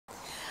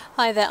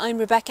Hi there, I'm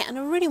Rebecca and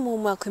a really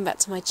warm welcome back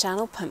to my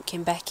channel,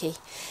 PumpkinBecki.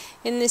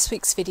 In this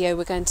week's video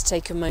we're going to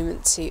take a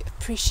moment to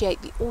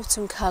appreciate the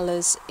autumn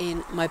colours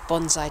in my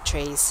bonsai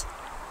trees.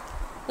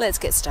 Let's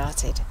get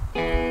started.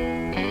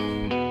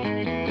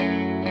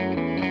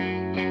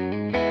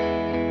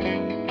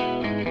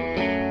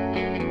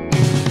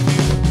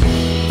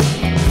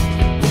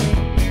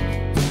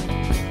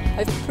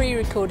 I've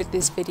pre-recorded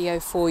this video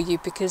for you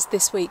because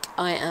this week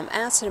I am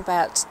out and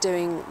about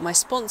doing my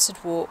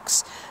sponsored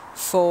walks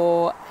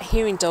for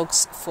hearing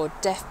dogs for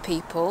deaf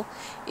people.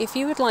 If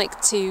you would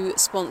like to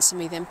sponsor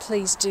me, then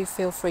please do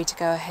feel free to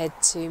go ahead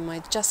to my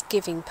Just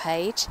Giving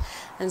page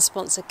and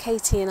sponsor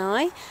Katie and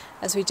I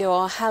as we do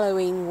our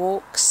Halloween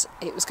walks.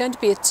 It was going to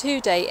be a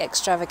 2-day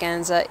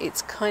extravaganza.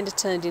 It's kind of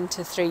turned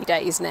into 3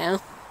 days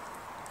now.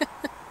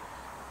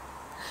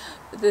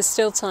 But there's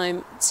still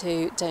time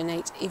to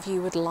donate if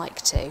you would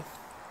like to.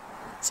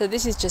 So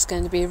this is just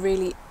going to be a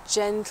really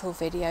gentle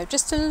video,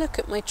 just to look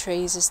at my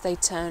trees as they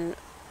turn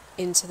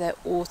into their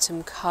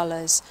autumn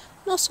colours.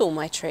 Not all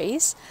my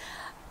trees.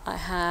 I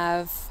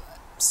have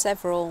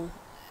several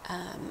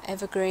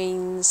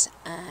evergreens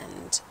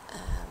and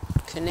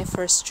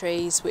coniferous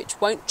trees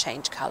which won't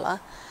change colour,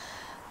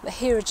 but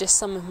here are just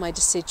some of my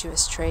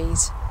deciduous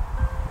trees.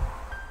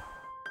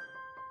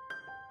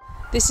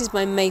 This is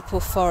my maple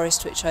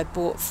forest which I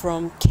bought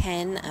from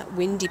Ken at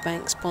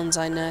Windybanks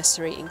Bonsai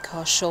Nursery in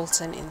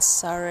Carshalton in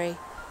Surrey.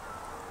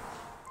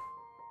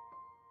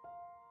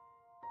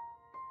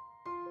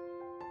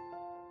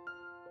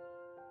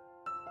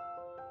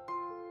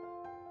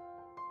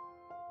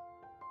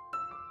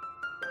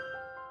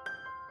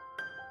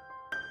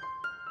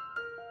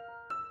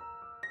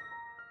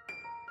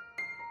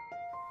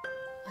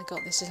 I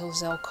got this little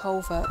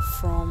Zelkova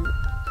from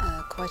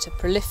quite a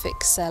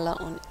prolific seller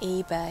on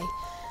eBay.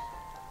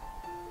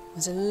 It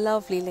was a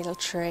lovely little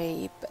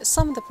tree, but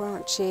some of the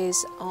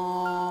branches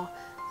are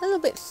a little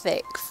bit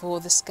thick for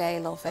the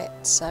scale of it,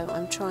 so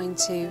I'm trying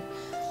to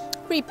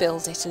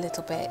rebuild it a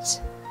little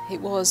bit. It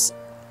was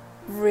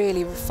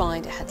really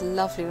refined, it had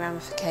lovely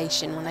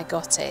ramification when I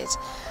got it,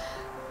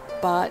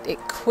 but it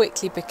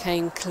quickly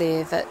became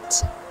clear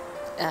that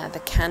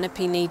the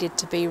canopy needed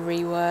to be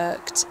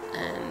reworked,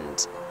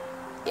 and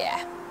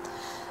yeah,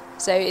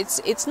 so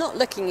it's not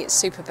looking its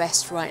super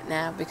best right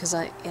now because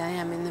I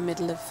am in the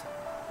middle of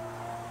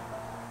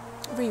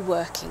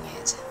reworking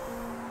it.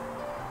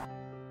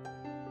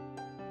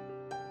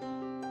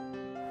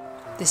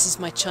 This is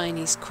my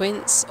Chinese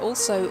quince,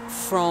 also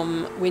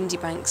from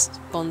Windybanks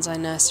Bonsai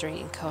Nursery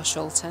in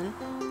Carshalton.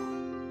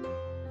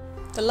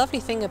 The lovely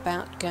thing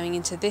about going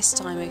into this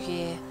time of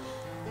year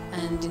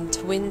and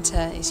into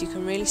winter is you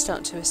can really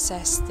start to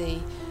assess the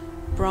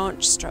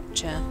branch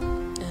structure,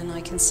 and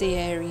I can see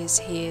areas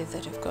here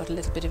that have got a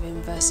little bit of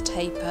inverse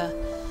taper,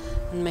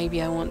 and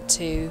maybe I want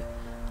to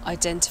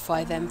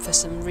identify them for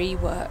some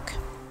rework.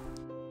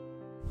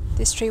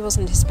 This tree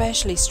wasn't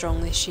especially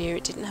strong this year,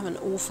 it didn't have an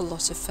awful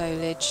lot of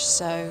foliage,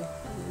 so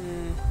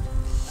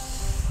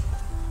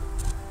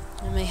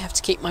I may have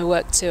to keep my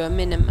work to a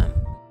minimum.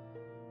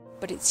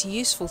 But it's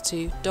useful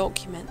to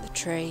document the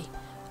tree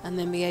and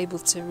then be able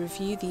to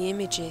review the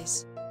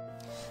images.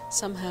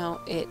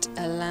 Somehow it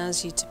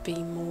allows you to be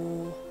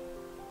more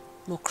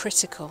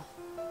critical.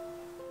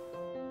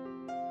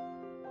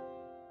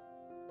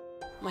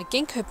 My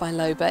ginkgo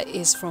biloba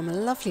is from a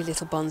lovely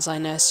little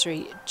bonsai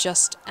nursery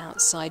just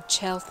outside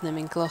Cheltenham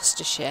in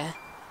Gloucestershire.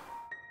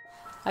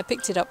 I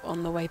picked it up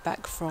on the way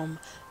back from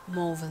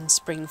Malvern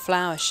Spring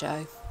Flower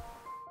Show.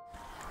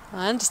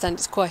 I understand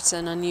it's quite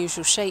an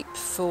unusual shape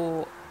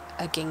for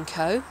a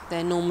ginkgo.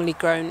 They're normally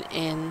grown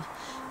in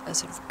a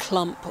sort of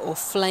clump or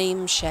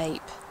flame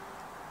shape.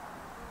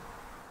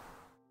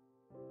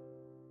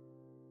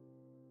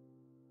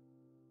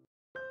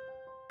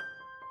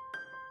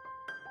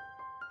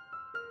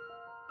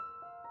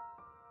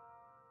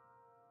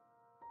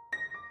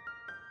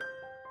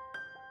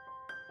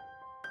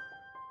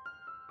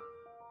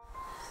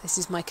 This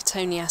is my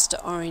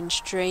Cotoneaster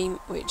Orange Dream,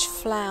 which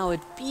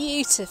flowered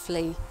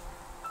beautifully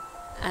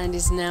and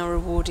is now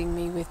rewarding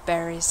me with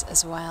berries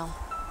as well.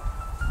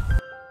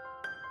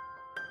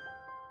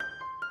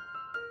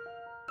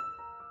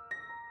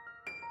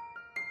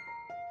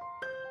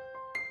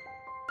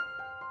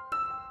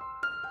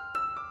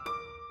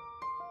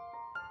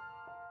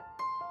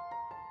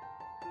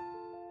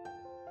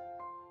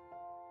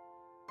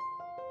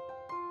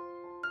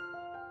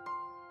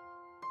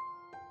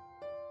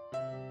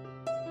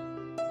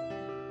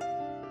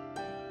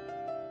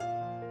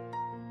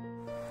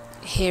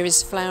 Here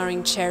is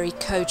flowering cherry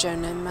Kojo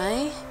no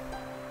Mae.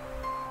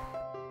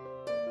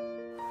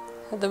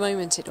 At the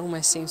moment it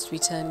almost seems to be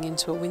turning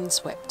into a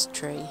windswept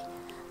tree.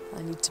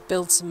 I need to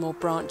build some more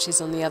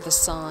branches on the other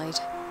side.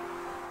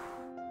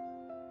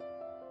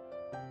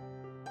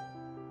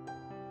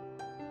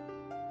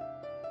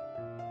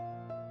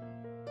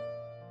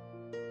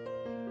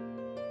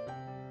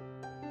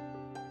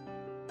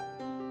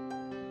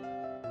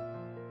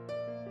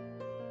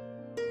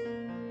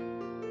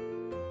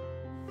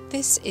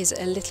 This is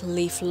a little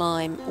leaf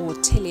lime, or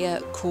Tilia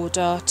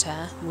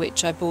cordata,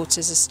 which I bought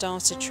as a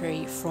starter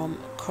tree from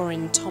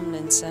Corinne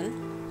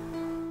Tomlinson.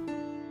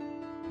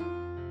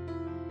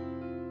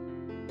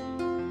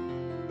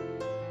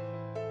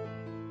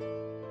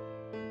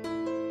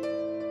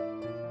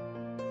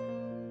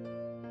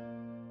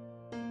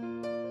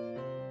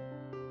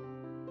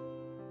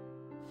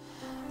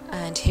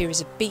 And here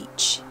is a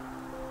beech,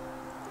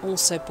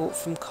 also bought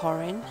from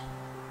Corinne.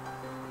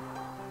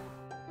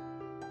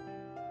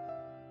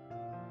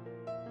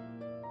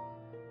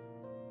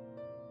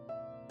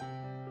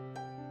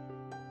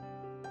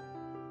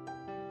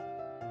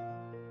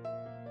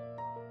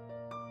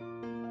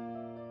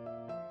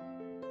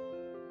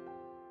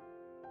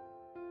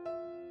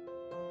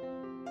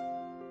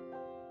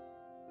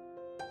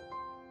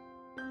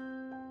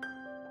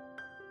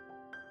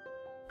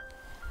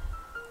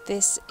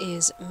 This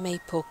is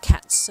Maple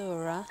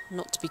Katsura,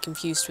 not to be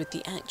confused with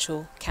the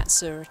actual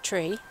Katsura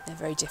tree, they're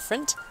very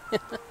different.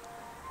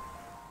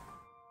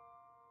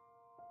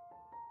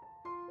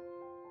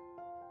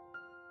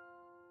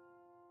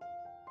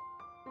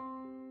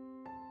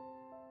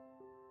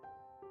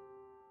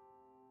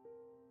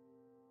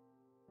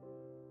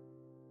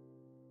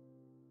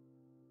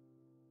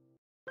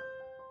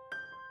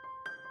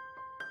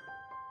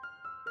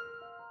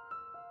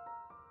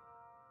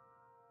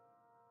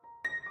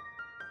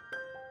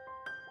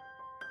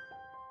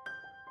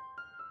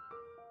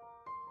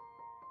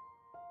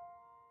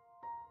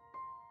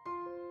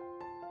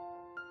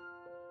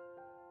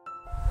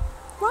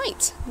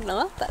 Right,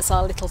 well, that's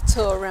our little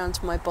tour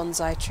around my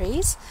bonsai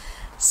trees.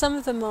 Some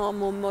of them are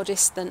more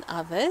modest than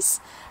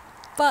others,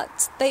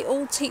 but they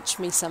all teach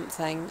me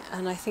something,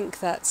 and I think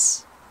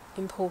that's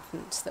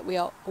important, that we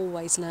are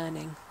always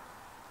learning.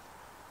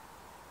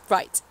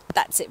 Right,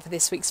 that's it for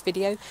this week's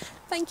video.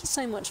 Thank you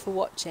so much for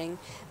watching.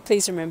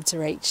 Please remember to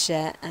rate,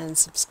 share and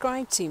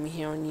subscribe to me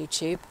here on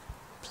YouTube.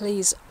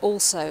 Please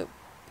also,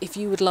 if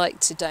you would like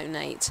to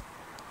donate,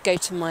 go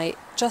to my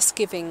Just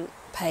Giving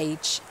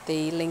page.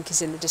 The link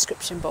is in the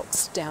description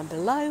box down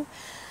below.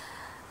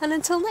 And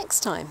until next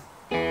time,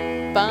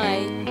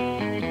 bye.